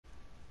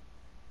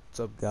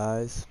up,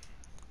 guys?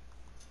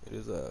 It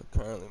is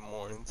currently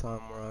morning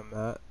time where I'm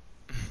at.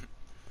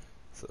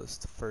 So it's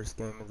the first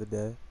game of the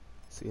day.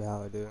 See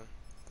how I do.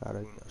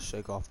 Gotta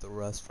shake off the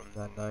rust from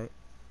that night.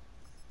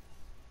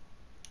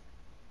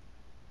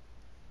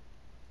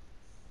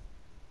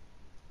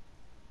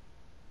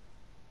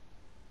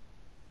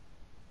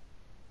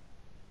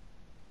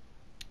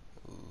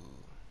 Ooh,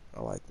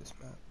 I like this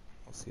map.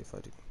 We'll see if I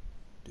do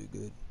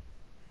good.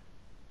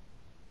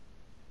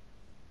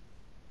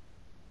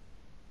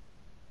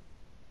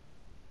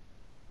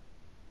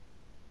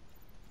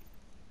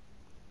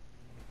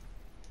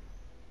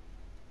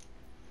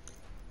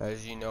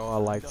 As you know, I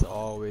like to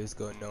always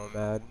go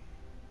nomad.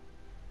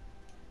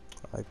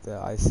 I like the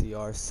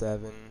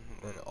ICR-7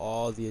 and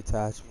all the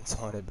attachments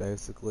on it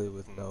basically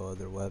with no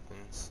other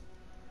weapons.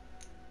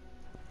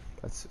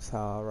 That's just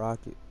how I rock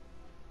it.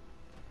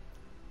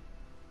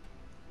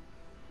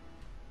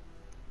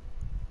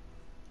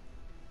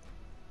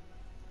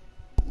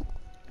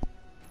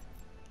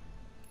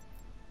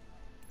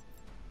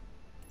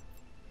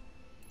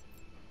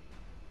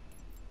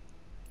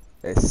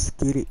 Let's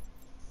get it.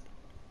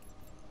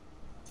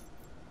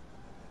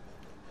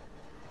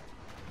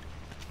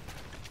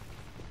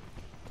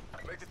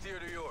 Make the theater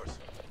yours.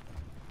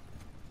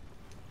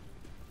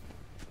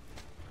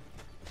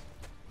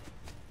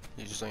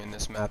 Usually in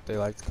this map they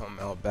like to come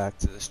out back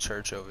to this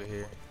church over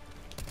here.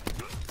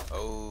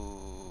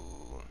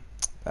 Oh,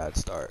 bad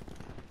start.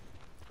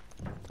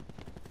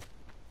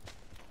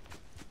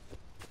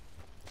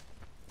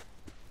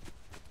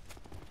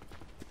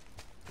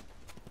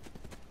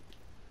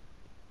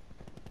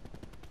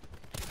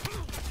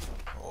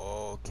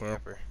 Oh,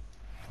 camper.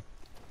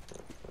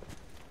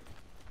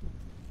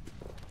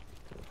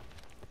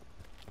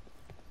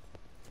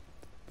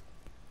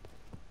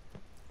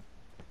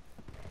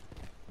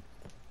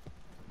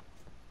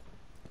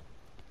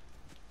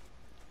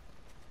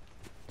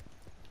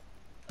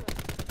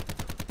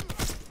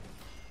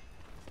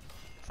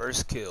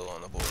 First kill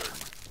on the board.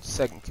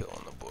 Second kill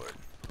on the board.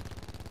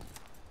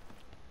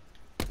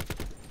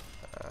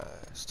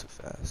 It's too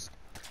fast.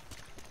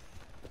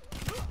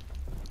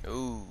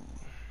 Ooh.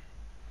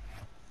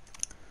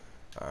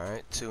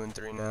 Alright, 2 and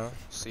 3 now.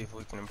 See if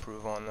we can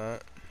improve on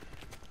that.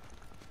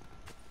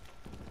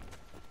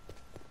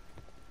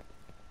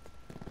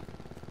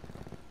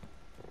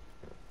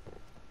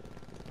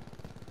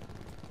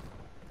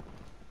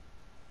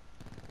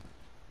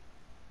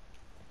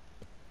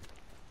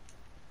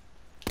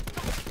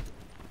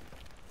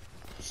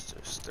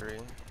 There's 3.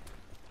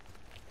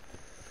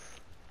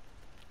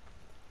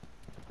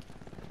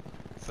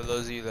 For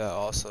those of you that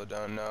also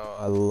don't know,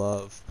 I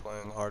love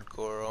playing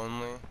hardcore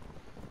only.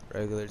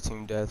 Regular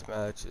team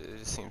deathmatch, it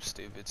just seems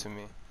stupid to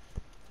me.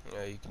 You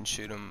know, you can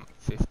shoot them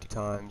 50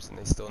 times and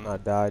they still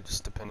not die,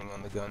 just depending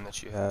on the gun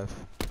that you have.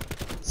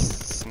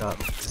 It's not.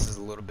 This is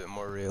a little bit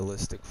more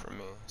realistic for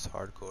me. It's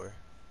hardcore.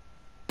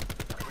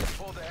 We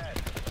pulled ahead.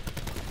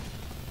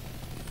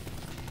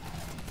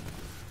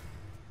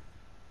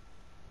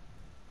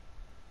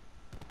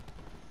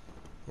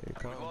 Here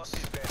he We lost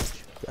comes. the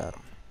advantage. Got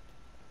him.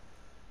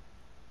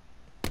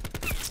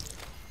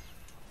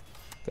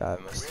 Guy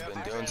must have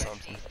been doing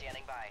something.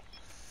 Standing by.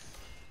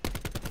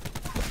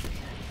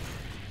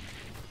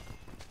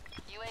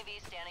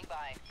 UAV standing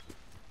by.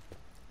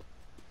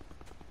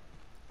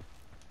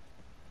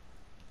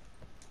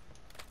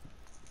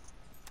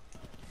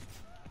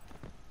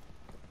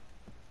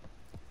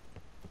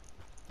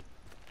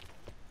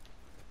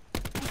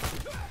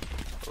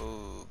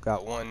 Ooh,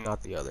 got one,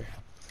 not the other.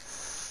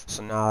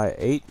 So now at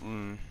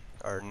 9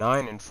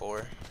 and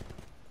 4.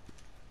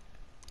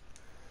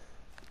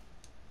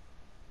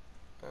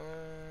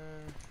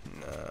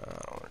 No, I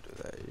don't want to do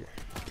that here.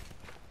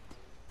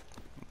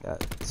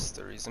 That's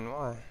the reason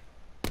why.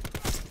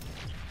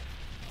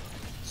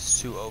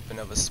 It's too open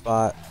of a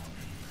spot.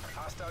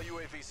 Hostile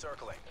UAV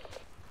circling.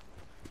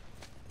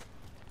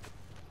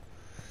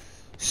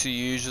 So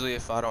usually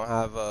if I don't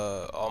have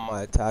all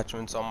my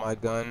attachments on my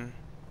gun.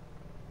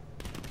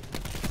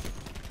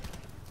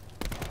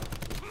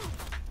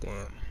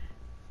 Damn.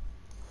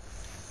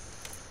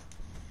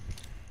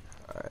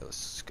 Alright, let's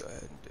just go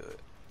ahead and do it.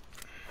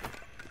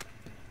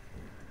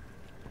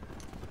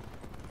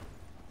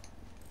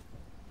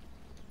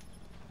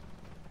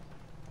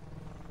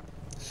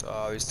 So I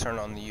always turn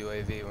on the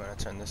UAV when I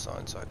turn this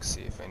on so I can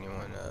see if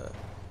anyone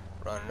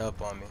running up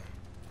on me.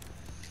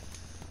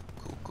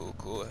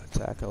 Cool.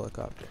 Attack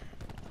helicopter.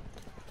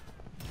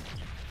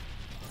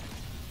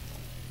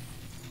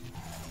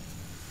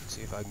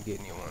 See if I can get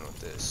anyone with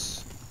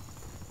this.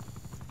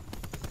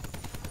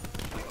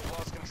 We've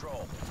lost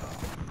control.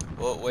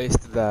 Well, it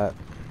wasted that.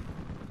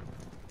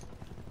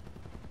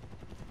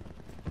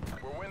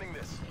 We're winning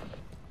this.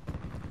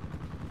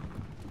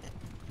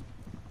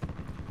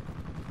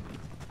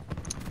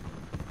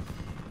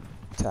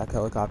 Attack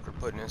helicopter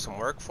putting in some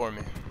work for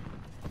me.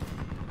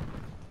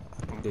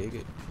 I can dig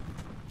it.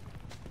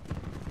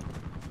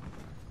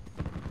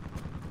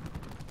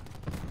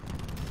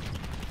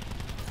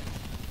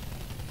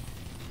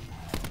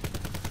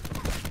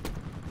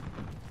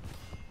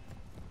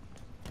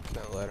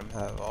 gonna let him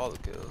have all the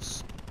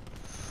kills.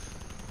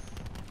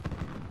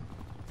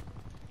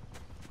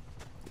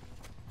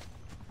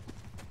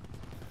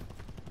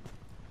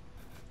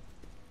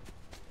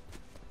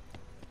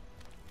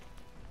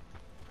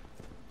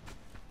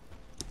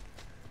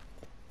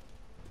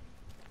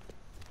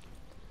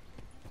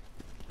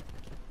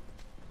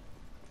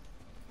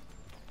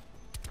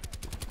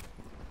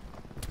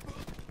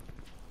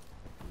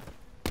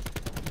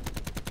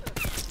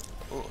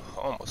 Ooh,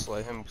 almost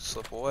let him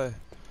slip away.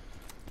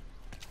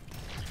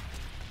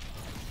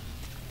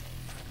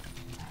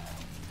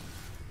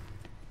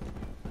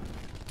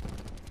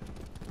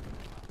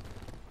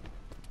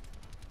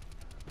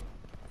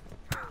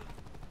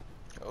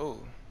 Oh,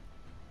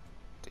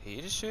 did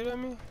he just shoot at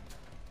me?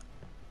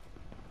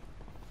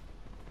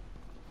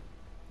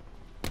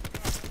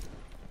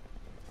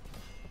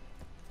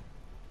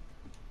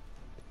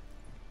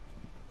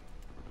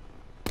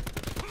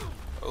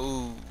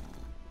 Oh,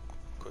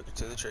 quicker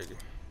to the trigger.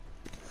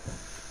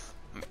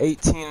 I'm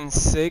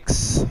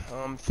 18-6.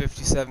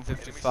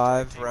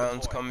 57-55.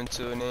 Rounds coming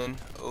to an end.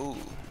 Oh.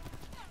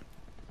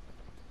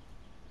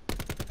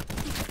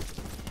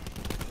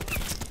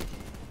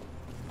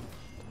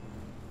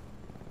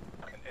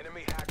 An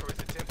enemy hacker is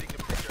attempting to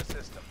breach our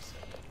systems.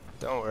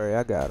 Don't worry,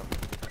 I got him.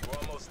 We're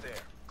almost there.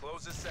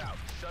 Close this out.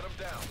 Shut them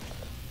down.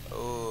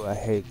 Oh, I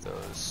hate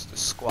those. The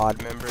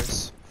squad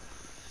members.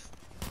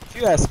 If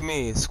you ask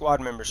me,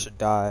 squad members should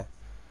die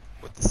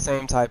with the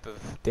same type of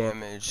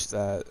damage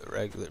that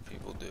regular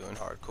people do in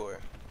hardcore.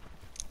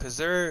 Because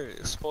they're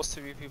supposed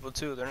to be people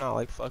too. They're not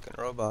like fucking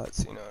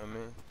robots, you know what I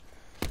mean?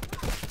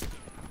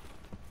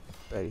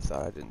 Bet he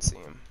thought I didn't see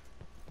him.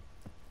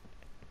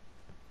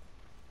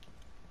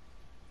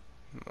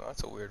 Well,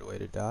 that's a weird way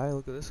to die.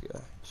 Look at this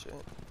guy. Shit.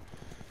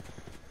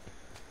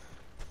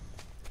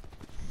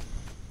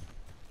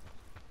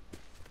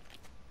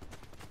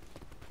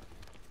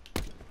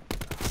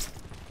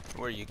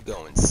 Where you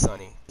going,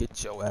 Sonny?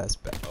 Get your ass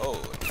back.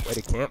 Oh, way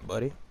to camp,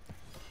 buddy.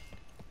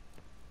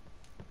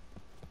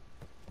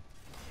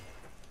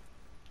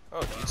 Oh,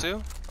 you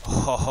too?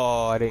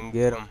 Oh, I didn't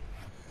get him.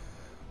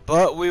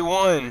 But we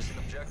won.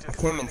 I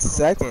came in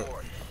second.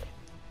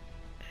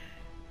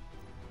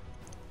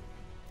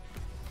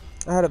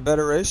 I had a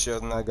better ratio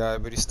than that guy,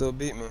 but he still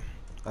beat me.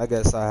 I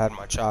guess I had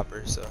my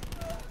chopper, so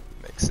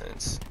makes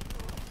sense.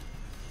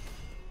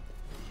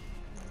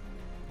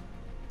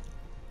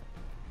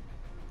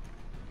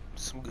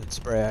 Some good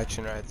spray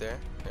action right there.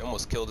 He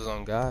almost killed his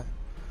own guy.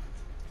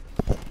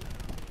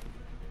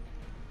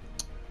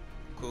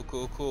 Cool,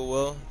 cool, cool.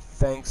 Well,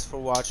 thanks for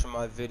watching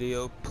my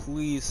video.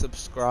 Please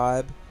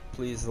subscribe.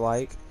 Please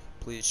like.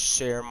 Please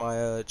share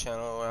my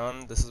channel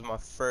around. This is my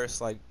first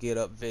like get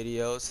up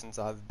video since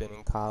I've been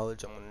in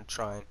college. I'm gonna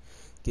try and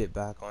get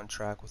back on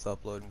track with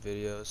uploading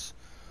videos.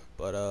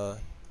 But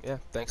yeah,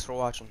 thanks for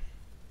watching.